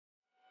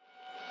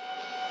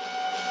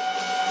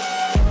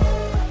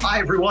Hi,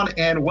 everyone,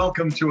 and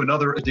welcome to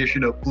another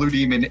edition of Blue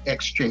Demon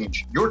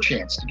Exchange, your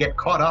chance to get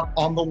caught up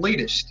on the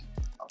latest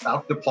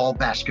about DePaul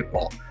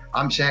basketball.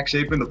 I'm Zach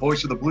Zaidman, the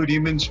voice of the Blue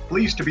Demons,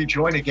 pleased to be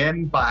joined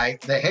again by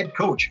the head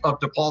coach of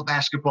DePaul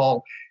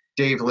basketball,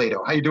 Dave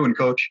Leitao. How you doing,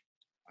 Coach?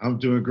 I'm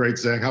doing great,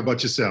 Zach. How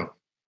about yourself?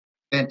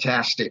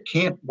 Fantastic.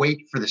 Can't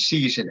wait for the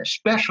season,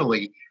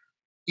 especially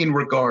in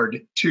regard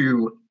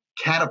to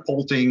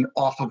catapulting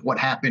off of what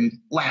happened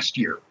last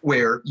year,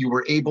 where you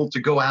were able to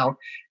go out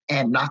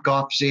and knock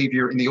off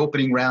Xavier in the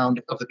opening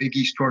round of the Big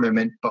East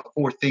tournament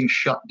before things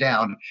shut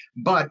down.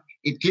 But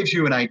it gives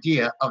you an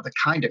idea of the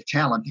kind of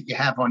talent that you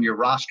have on your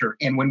roster.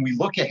 And when we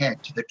look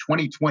ahead to the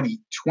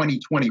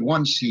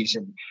 2020-2021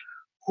 season,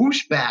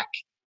 who's back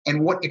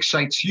and what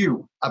excites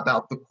you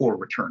about the core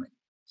returning?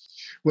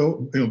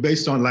 Well,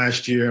 based on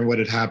last year and what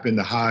had happened,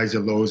 the highs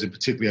and lows, and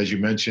particularly, as you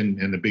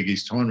mentioned, in the Big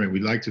East tournament,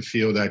 we'd like to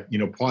feel that,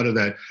 part of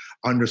that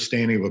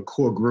understanding of a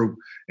core group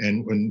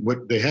and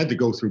what they had to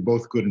go through,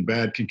 both good and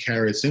bad, can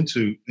carry us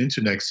into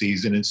next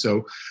season. And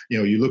so,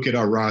 you look at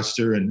our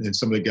roster and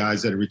some of the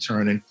guys that are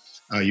returning.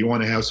 You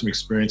want to have some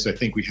experience. I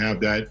think we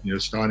have that,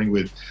 starting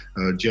with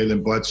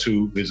Jaylen Butz,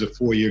 who is a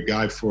 4-year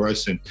guy for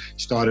us and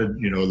started,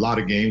 a lot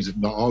of games, if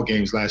not all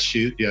games last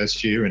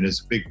year, and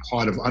is a big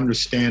part of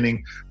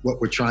understanding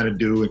what we're trying to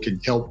do and can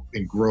help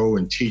and grow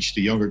and teach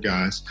the younger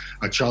guys.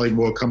 Charlie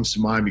Moore comes to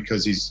mind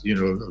because he's,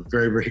 a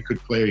very, very good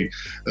player.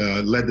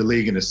 Led the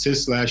league in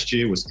assists last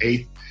year, was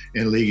 8th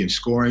in the league in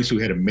scoring, so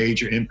he had a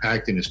major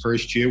impact in his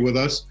first year with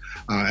us,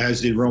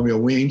 as did Romeo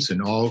Weems,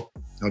 and all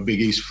a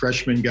Big East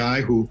freshman guy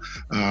who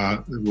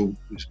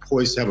is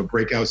poised to have a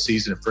breakout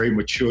season, a very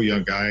mature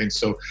young guy. And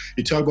so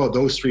you talk about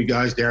those three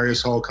guys.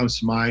 Darious Hall comes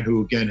to mind,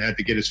 who, again, had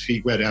to get his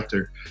feet wet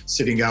after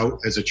sitting out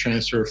as a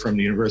transfer from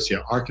the University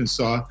of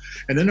Arkansas.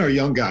 And then our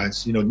young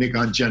guys, Nick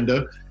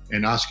Ongenda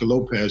and Oscar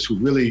Lopez, who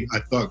really, I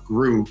thought,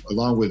 grew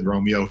along with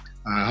Romeo,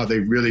 how they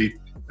really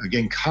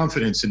gained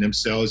confidence in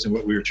themselves and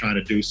what we were trying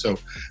to do. So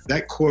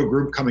that core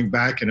group coming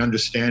back and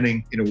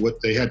understanding,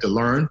 what they had to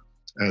learn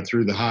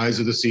through the highs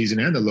of the season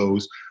and the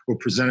lows will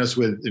present us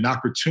with an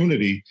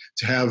opportunity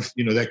to have,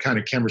 that kind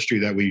of chemistry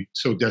that we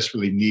so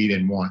desperately need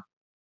and want.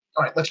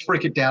 All right, let's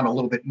break it down a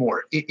little bit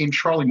more. In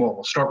Charlie Moore,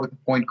 we'll start with the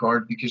point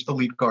guard because the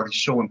lead guard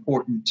is so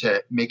important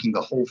to making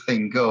the whole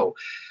thing go.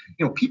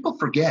 People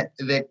forget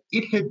that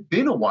it had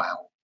been a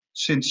while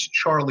since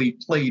Charlie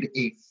played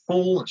a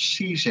full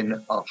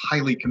season of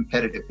highly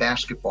competitive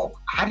basketball.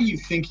 How do you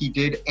think he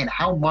did, and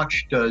how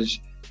much does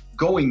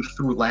going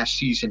through last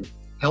season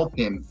help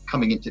him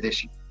coming into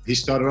this year? He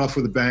started off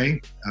with a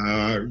bang,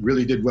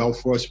 really did well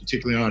for us,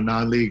 particularly on our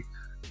non-league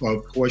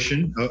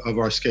portion of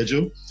our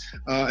schedule.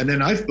 And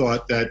then I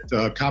thought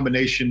that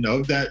combination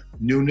of that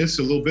newness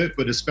a little bit,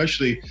 but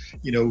especially,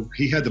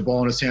 he had the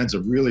ball in his hands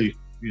a really,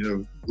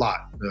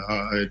 lot.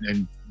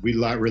 And we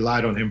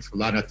relied on him for a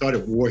lot. And I thought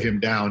it wore him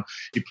down.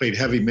 He played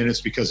heavy minutes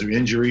because of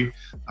injury.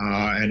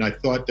 And I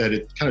thought that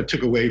it kind of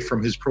took away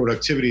from his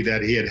productivity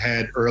that he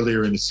had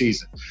earlier in the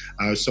season.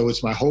 So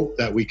it's my hope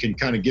that we can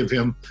kind of give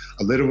him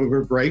a little bit of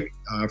a break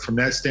from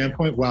that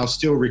standpoint while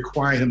still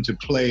requiring him to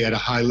play at a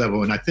high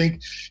level. And I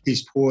think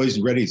he's poised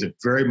and ready. He's a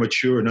very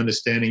mature and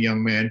understanding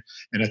young man.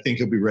 And I think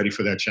he'll be ready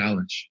for that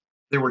challenge.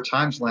 There were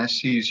times last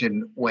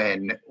season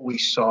when we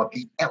saw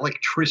the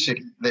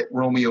electricity that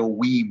Romeo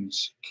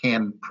Weems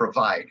can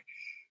provide.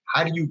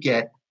 How do you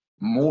get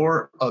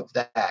more of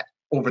that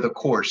over the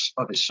course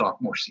of his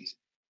sophomore season?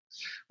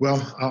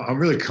 Well, I'm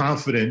really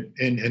confident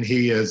in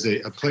he as a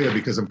player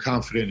because I'm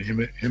confident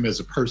in him as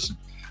a person.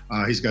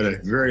 He's got a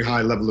very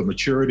high level of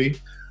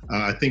maturity.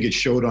 I think it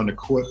showed on the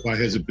court by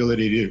his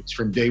ability to,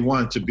 from day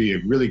one, to be a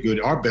really good,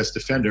 our best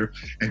defender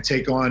and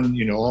take on,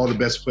 all the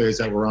best players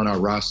that were on our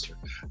roster.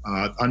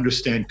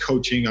 Understand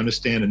coaching,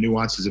 understand the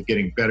nuances of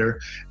getting better,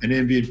 and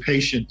then be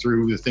patient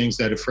through the things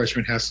that a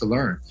freshman has to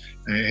learn.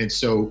 And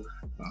so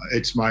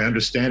it's my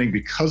understanding,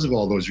 because of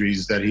all those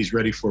reasons, that he's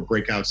ready for a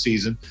breakout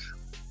season.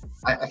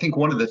 I think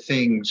one of the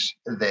things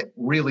that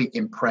really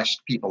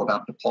impressed people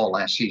about DePaul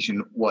last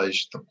season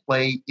was the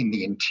play in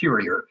the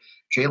interior.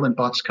 Jaylen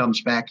Butz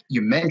comes back.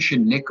 You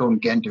mentioned Nick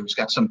Ongenda, who's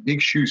got some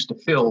big shoes to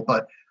fill,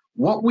 but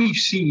what we've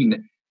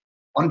seen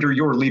under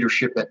your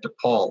leadership at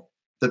DePaul,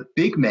 the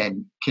big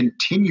men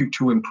continue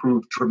to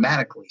improve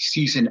dramatically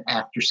season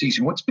after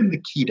season. What's been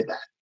the key to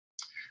that?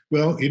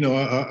 Well,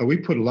 we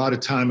put a lot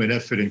of time and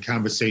effort and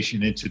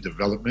conversation into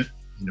development.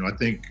 I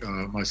think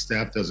my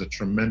staff does a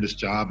tremendous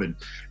job in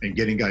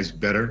getting guys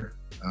better,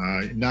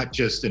 not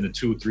just in the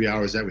 2-3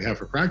 hours that we have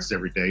for practice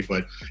every day,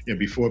 but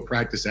before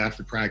practice,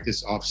 after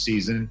practice, off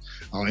season,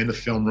 in the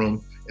film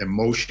room,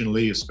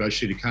 emotionally,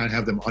 especially to kind of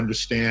have them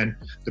understand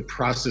the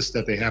process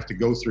that they have to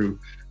go through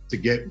to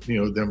get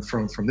them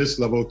from this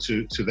level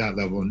to that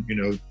level.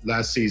 And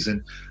last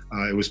season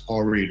it was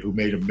Paul Reed who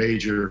made a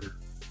major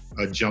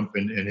jump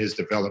in his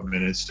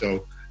development, and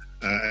so.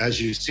 As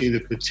you see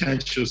the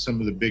potential some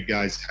of the big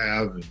guys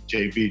have, and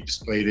JV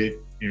displayed it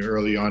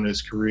early on in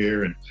his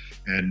career,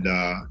 and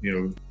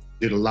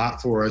did a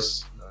lot for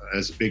us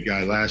as a big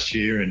guy last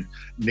year, and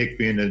Nick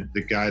being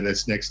the guy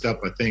that's next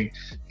up. I think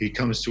he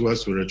comes to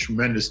us with a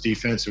tremendous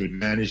defensive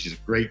advantage. He's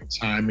a great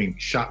timing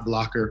shot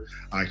blocker.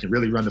 He can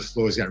really run the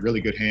floor. He's got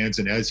really good hands.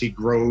 And as he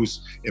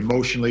grows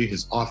emotionally,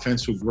 his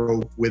offense will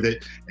grow with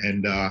it.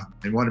 And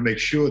want to make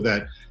sure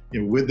that,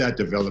 with that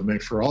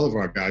development for all of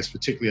our guys,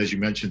 particularly as you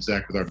mentioned,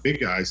 Zach, with our big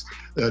guys,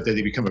 that they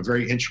become a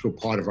very integral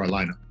part of our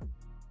lineup.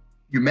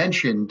 You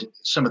mentioned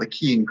some of the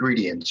key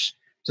ingredients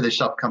to this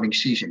upcoming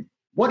season.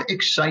 What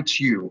excites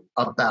you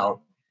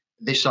about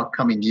this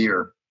upcoming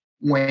year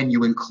when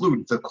you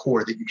include the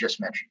core that you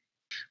just mentioned?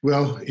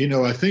 Well,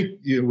 I think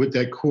with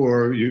that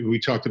core, we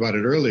talked about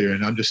it earlier,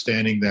 and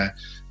understanding that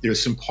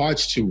there's some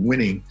parts to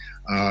winning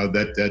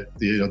that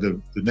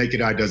the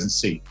naked eye doesn't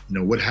see.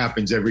 What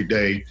happens every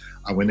day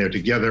when they're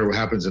together, what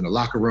happens in the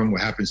locker room,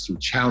 what happens through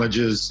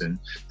challenges and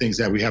things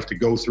that we have to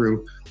go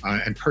through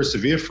and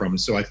persevere from.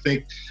 And so I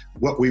think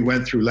what we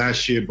went through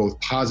last year, both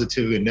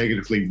positively and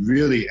negatively,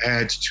 really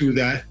adds to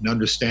that, and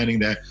understanding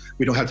that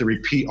we don't have to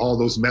repeat all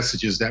those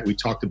messages that we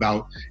talked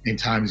about in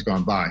times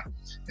gone by.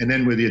 And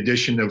then with the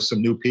addition of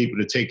some new people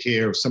to take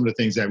care of some of the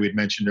things that we had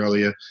mentioned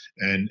earlier,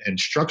 and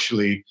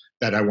structurally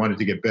that I wanted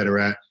to get better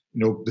at,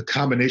 the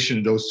combination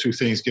of those two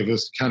things give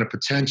us kind of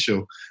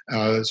potential,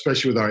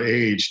 especially with our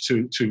age,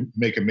 to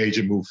make a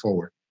major move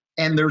forward.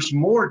 And there's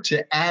more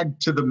to add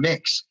to the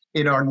mix.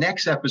 In our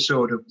next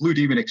episode of Blue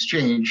Demon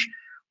Exchange,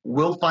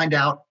 we'll find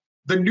out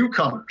the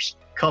newcomers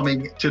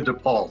coming to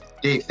DePaul.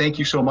 Dave, thank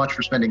you so much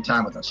for spending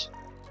time with us.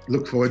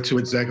 Look forward to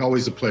it, Zach.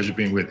 Always a pleasure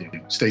being with you.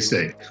 Stay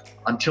safe.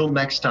 Until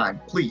next time,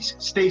 please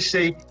stay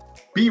safe,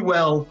 be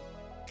well,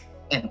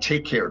 and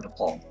take care,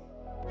 DePaul.